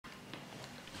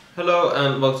Hello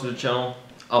and welcome to the channel.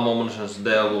 I'm Ominous and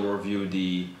today I will review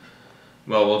the,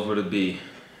 well, what would it be?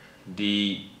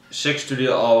 The sixth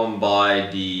studio album by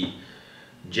the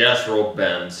jazz rock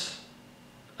band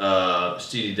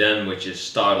Steely Dan, which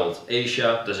is titled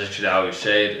Asia. That's actually how you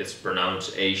say it. It's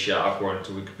pronounced Asia according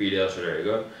to Wikipedia, so there you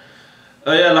go.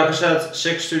 Yeah, like I said,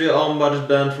 sixth studio album by this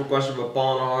band requested by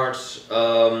Pawn Hearts.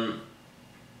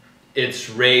 It's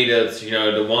rated,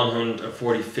 the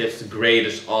 145th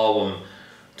greatest album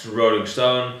to Rolling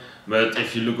Stone, but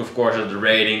if you look of course at the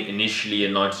rating initially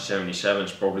in 1977,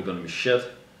 it's probably gonna be shit.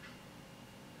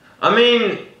 I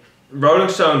mean, Rolling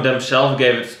Stone themselves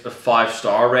gave it a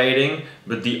 5-star rating,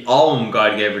 but the album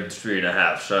guide gave it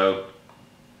 3.5, so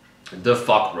the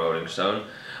fuck Rolling Stone.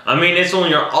 I mean, it's on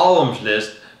your albums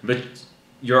list, but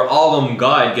your album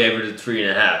guide gave it a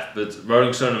 3.5, but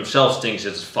Rolling Stone themselves thinks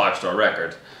it's a 5-star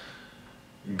record.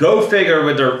 Go figure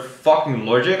with their fucking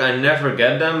logic, I never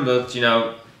get them, but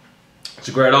it's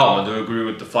a great album. I do agree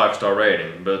with the 5-star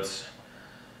rating, but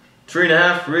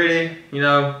 3.5, really?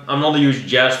 I'm not a huge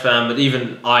jazz fan, but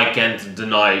even I can't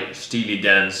deny Steely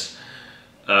Dan's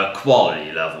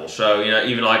quality level. So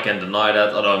even I can't deny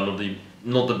that, although I'm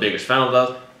not the biggest fan of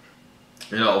that.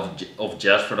 Of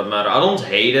jazz for that matter. I don't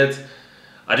hate it.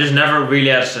 I just never really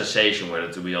had a sensation with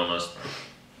it, to be honest.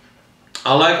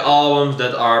 I like albums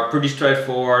that are pretty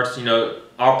straightforward.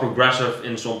 Are progressive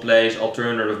in some place,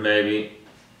 alternative maybe.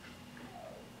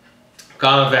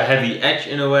 Kind of a heavy edge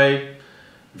in a way,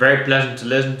 very pleasant to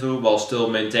listen to while still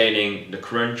maintaining the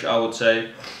crunch, I would say.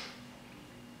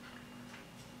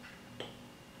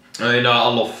 I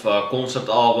love concept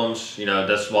albums,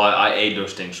 that's why I ate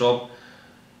those things up.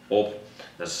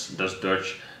 That's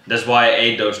Dutch. That's why I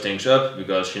ate those things up,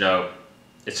 because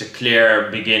it's a clear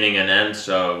beginning and end,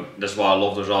 so that's why I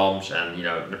love those albums, and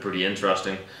they're pretty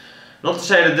interesting. Not to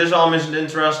say that this album isn't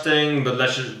interesting, but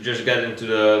let's just get into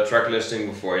the track listing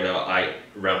before I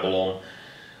ramble on.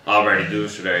 I already do,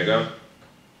 so there you go.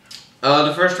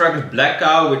 The first track is Black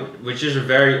Cow, which is a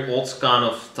very odd kind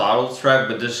of title track,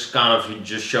 but this kind of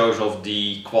just shows off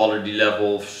the quality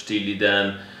level of Steely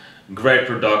Dan. Great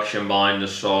production behind the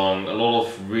song, a lot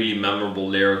of really memorable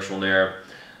lyrics on there.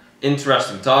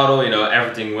 Interesting title,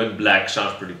 everything with black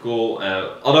sounds pretty cool.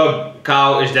 Although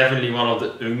cow is definitely one of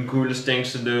the uncoolest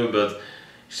things to do, but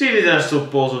Steely Dan still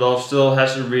pulls it off, still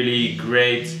has a really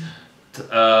great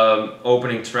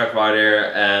opening track right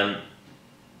there, and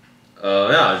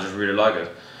yeah, I just really like it.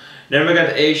 Then we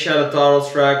got Asia, the title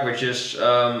track, which is,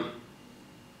 yeah,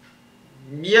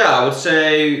 I would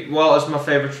say, well, it's my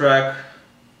favorite track.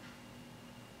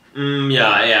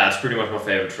 Yeah, it's pretty much my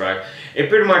favorite track. It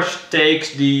pretty much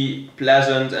takes the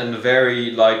pleasant and the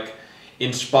very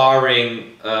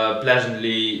inspiring,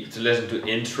 pleasantly to listen to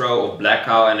intro of Black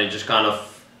Cow, and it just kind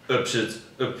of ups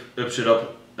it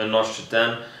up a notch to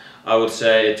 10. I would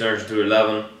say it turns to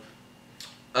 11.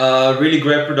 Really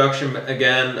great production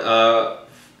again.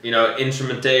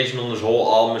 Instrumentation on this whole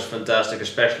album is fantastic,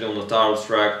 especially on the title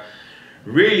track.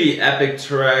 Really epic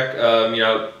track,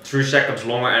 3 seconds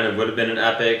longer and it would have been an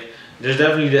epic. There's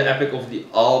definitely the epic of the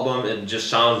album. It just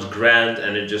sounds grand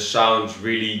and it just sounds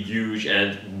really huge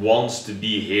and wants to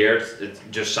be heard. It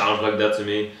just sounds like that to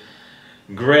me.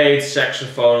 Great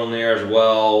saxophone on here as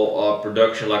well.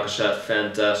 Production, like I said,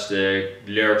 fantastic.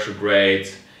 Lyrics are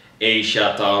great.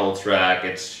 Asia title track.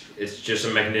 It's just a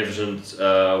magnificent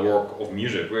work of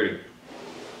music, really.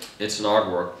 It's an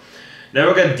artwork. Then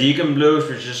we got Deacon Blues,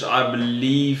 which is, I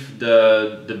believe,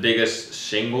 the biggest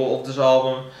single of this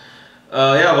album.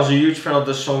 Yeah, I was a huge fan of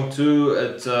this song too.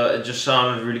 It just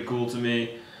sounded really cool to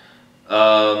me.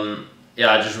 Yeah,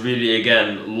 I just really,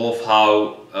 again, love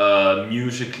how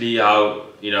musically, how,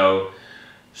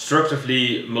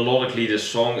 structurally, melodically this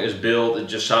song is built. It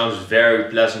just sounds very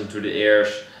pleasant to the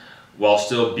ears, while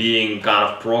still being kind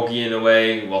of proggy in a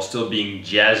way, while still being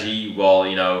jazzy, while,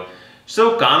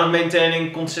 still kind of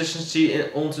maintaining consistency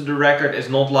onto the record. It's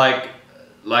not like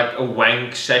a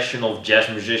wank session of jazz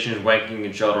musicians wanking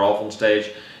each other off on stage.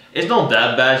 It's not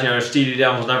that bad, Steely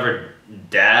Dan was never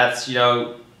that,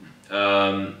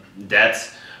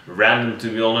 that random, to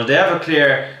be honest. They have a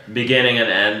clear beginning and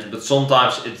end, but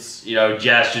sometimes it's,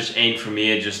 jazz just ain't for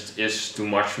me. It just is too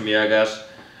much for me, I guess.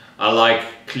 I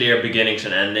like clear beginnings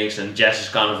and endings, and jazz is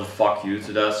kind of a fuck you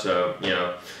to that, so,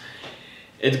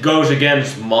 it goes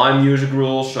against my music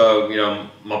rules, so,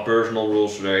 my personal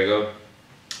rules, so there you go.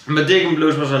 But Deacon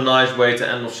Blues was a nice way to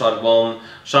end off side 1.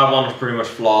 Side 1 is pretty much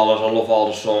flawless. I love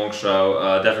all the songs,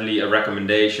 so definitely a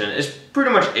recommendation. It's pretty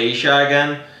much Asia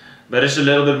again, but it's a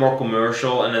little bit more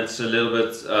commercial and it's a little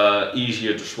bit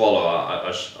easier to swallow,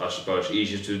 I suppose,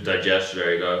 easier to digest, so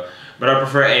there you go. But I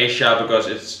prefer Asia because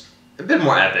it's a bit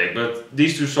more epic, but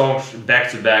these two songs back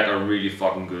to back are really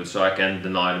fucking good, so I can't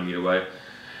deny them either way.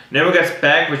 Then we get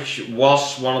Pack, which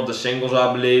was one of the singles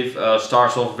I believe,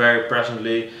 starts off very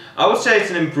presently. I would say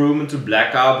it's an improvement to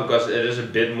Blackout because it is a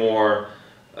bit more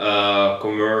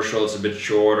commercial, it's a bit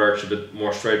shorter, it's a bit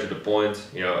more straight to the point,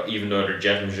 you know, even though they're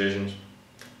jazz musicians.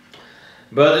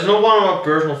 But it's not one of my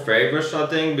personal favorites, I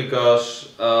think,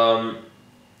 because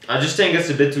I just think it's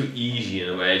a bit too easy in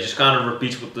a way. It just kind of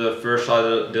repeats what the first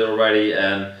side did already,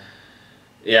 and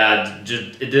yeah,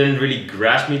 it didn't really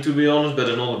grasp me, to be honest. But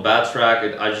it's not a bad track.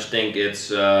 I just think it's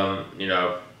you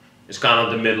know, it's kind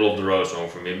of the middle of the road song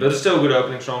for me, but it's still a good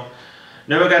opening song.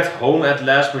 Then we got Home at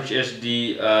Last, which is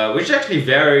which is actually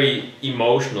very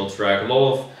emotional track. A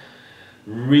lot of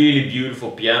really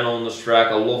beautiful piano on this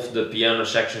track. I love the piano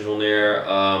sections on there.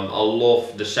 I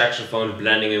love the saxophones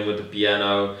blending in with the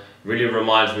piano. Really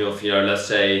reminds me of, you know, let's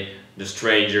say The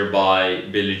Stranger by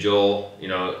Billy Joel. You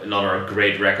know, another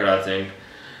great record, I think.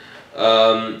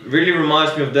 Really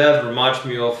reminds me of that. Reminds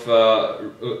me of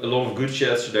a lot of good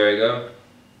shit. So there you go.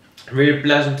 Really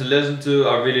pleasant to listen to.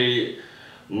 I really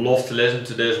love to listen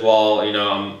to this while, you know,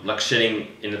 I'm like sitting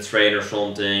in a train or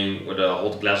something with a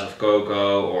hot glass of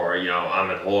cocoa, or you know,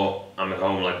 I'm at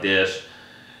home like this,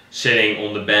 sitting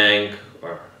on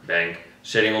the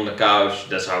sitting on the couch.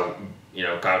 That's how, you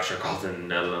know, couches are called in the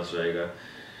Netherlands. There you go.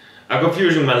 I'm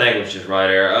confusing my languages right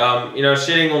here. You know,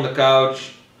 sitting on the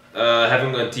couch,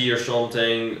 having a tea or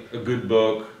something, a good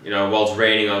book, you know, while it's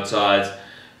raining outside.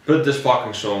 Put this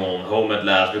fucking song on, Home at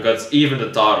Last, because even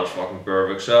the title is fucking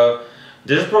perfect. So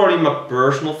this is probably my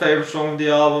personal favorite song of the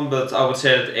album, but I would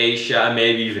say that Asia and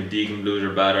maybe even Deacon Blues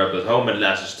are better, but Home at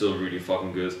Last is still really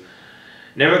fucking good.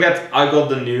 Then we get I Got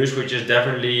the News, which is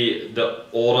definitely the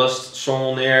oldest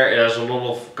song on there. It has a lot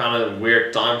of kind of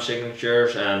weird time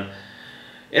signatures, and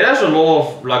it has a lot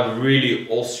of like really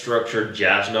odd structured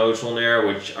jazz notes on there,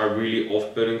 which are really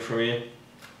off-putting for me.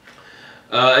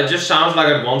 It just sounds like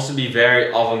it wants to be very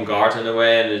avant-garde in a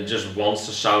way, and it just wants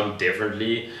to sound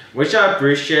differently, which I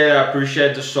appreciate. I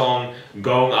appreciate the song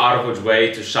going out of its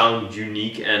way to sound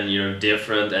unique and, you know,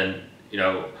 different, and you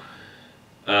know,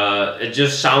 it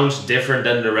just sounds different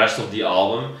than the rest of the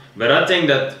album. But I think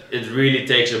that it really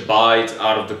takes a bite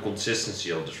out of the consistency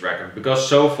of this record, because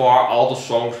so far all the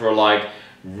songs were like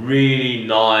really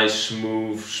nice,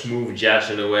 smooth jazz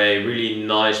in a way, really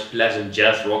nice, pleasant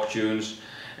jazz rock tunes.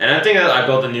 And I think that I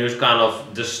Got the News kind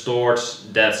of distorts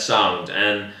that sound,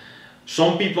 and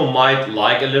some people might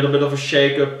like a little bit of a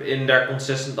shake-up in their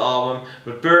consistent album,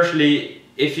 but personally,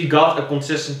 if you got a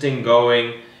consistent thing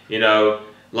going, you know,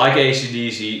 like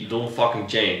AC/DC, don't fucking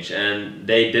change, and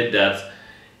they did that.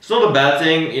 It's not a bad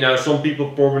thing, you know, some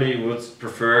people probably would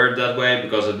prefer it that way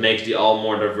because it makes the album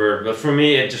more diverse, but for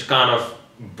me it just kind of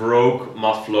broke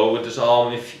my flow with this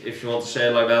album, if you want to say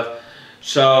it like that.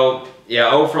 So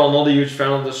yeah, overall not a huge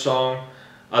fan of this song.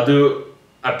 I do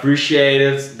appreciate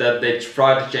it that they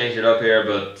tried to change it up here,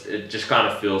 but it just kind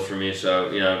of failed for me, so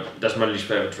you know, that's my least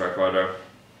favorite track right there.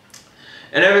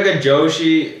 And then we got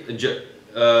Josie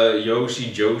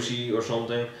or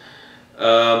something.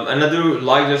 And I do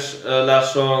like this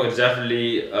last song. It's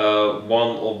definitely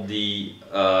one of the,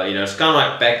 you know, it's kind of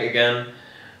like Pack again.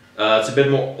 It's a bit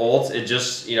more odd. It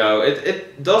just, you know,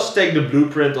 it does take the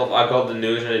blueprint of I Got the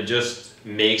News and it just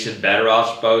makes it better, I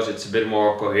suppose. It's a bit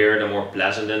more coherent and more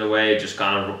pleasant in a way. It just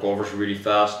kind of recovers really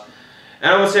fast.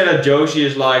 And I would say that Josie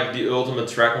is like the ultimate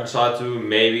track on side 2,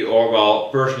 maybe, or well,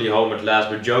 personally Home at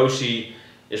Last, but Josie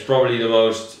is probably the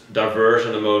most diverse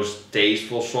and the most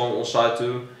tasteful song on side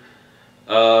 2.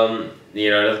 You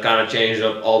know, that kind of changes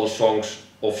up all the songs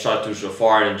of side 2 so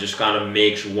far, and it just kind of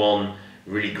makes one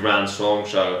really grand song.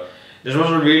 So this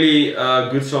was a really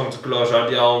good song to close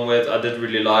out the album with. I did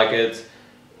really like it.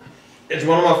 It's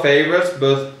one of my favorites,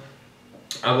 but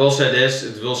I will say this,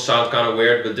 it will sound kind of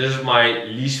weird, but this is my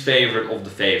least favorite of the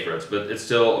favorites, but it's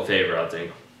still a favorite, I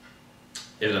think,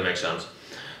 if that makes sense.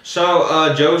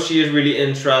 So Josie is really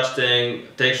interesting,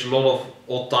 takes a lot of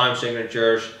odd time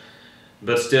signatures,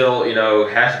 but still, you know,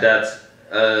 has that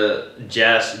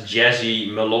jazzy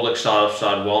melodic side of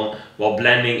side 1 while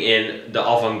blending in the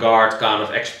avant-garde kind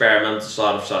of experimental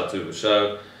side of side 2.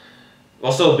 So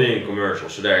while still being commercial,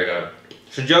 so there you go.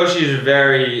 So Josie is a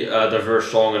very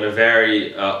diverse song and a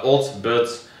very odd but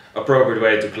appropriate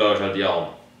way to close out the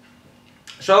album.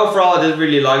 So overall I did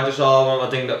really like this album. I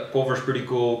think the cover is pretty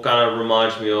cool, kind of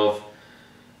reminds me of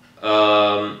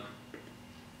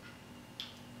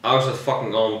how's that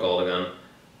fucking album called again?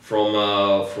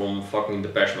 From fucking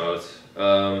Depeche Mode.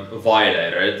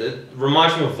 Violator. It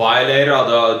reminds me of Violator,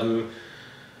 although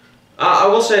I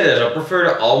will say this, I prefer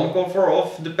the album cover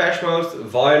of Depeche Mode,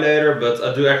 Violator, but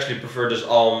I do actually prefer this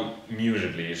album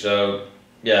musically, so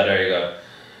yeah, there you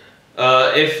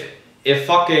go. If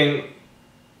fucking,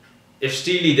 if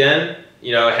Steely Dan,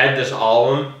 you know, had this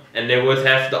album, and they would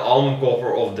have the album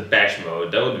cover of Depeche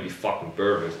Mode, that would be fucking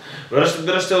perfect. But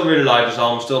I still really like this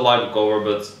album, still like the cover,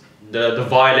 but the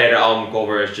Violator album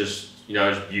cover is just, you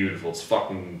know, it's beautiful, it's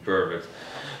fucking perfect.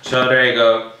 So there you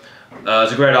go.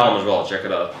 It's a great album as well, check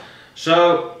it out.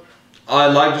 So, I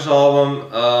like this album,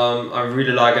 I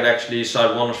really like it actually.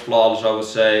 Side 1 is flawless, I would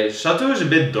say. Side 2 is a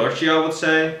bit dodgy, I would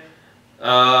say.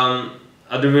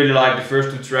 I do really like the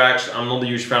first 2 tracks. I'm not a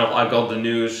huge fan of I Got the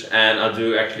News, and I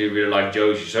do actually really like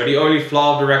Josie. So the only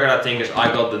flaw of the record I think is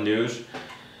I Got the News.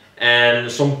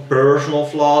 And some personal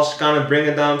flaws kind of bring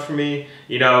it down for me.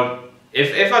 You know,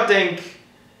 if I think,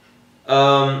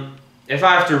 if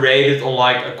I have to rate it on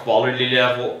like a quality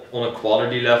level,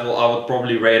 I would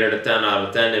probably rate it a 10 out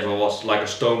of 10 if I was like a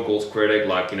stone cold critic,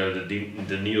 like, you know,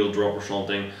 the needle drop or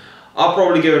something. I'll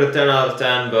probably give it a 10 out of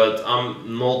 10, but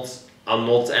I'm not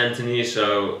Anthony,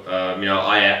 so you know,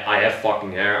 I have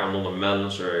fucking hair. I'm not a melon,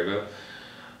 so there you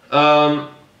go.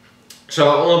 So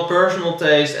on a personal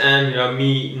taste, and you know,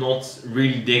 me not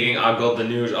really digging I Got the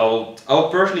News, I'll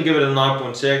personally give it a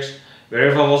 9.6. But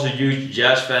if I was a huge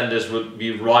jazz fan, this would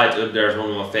be right up there as one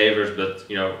of my favorites. But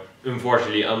you know,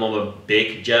 unfortunately, I'm not a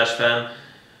big jazz fan.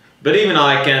 But even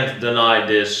I can't deny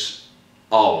this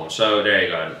album. So there you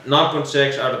go,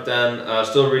 9.6 out of 10.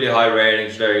 Still really high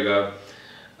ratings. There you go.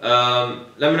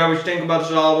 Let me know what you think about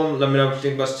this album. Let me know what you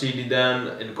think about Steely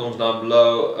Dan in the comments down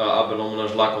below.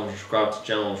 Abonneer, like, comment, subscribe to the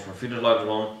channel for videos like this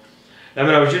one. Let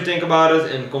me know what you think about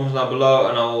it in the comments down below,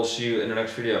 and I will see you in the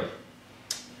next video.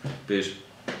 Peace.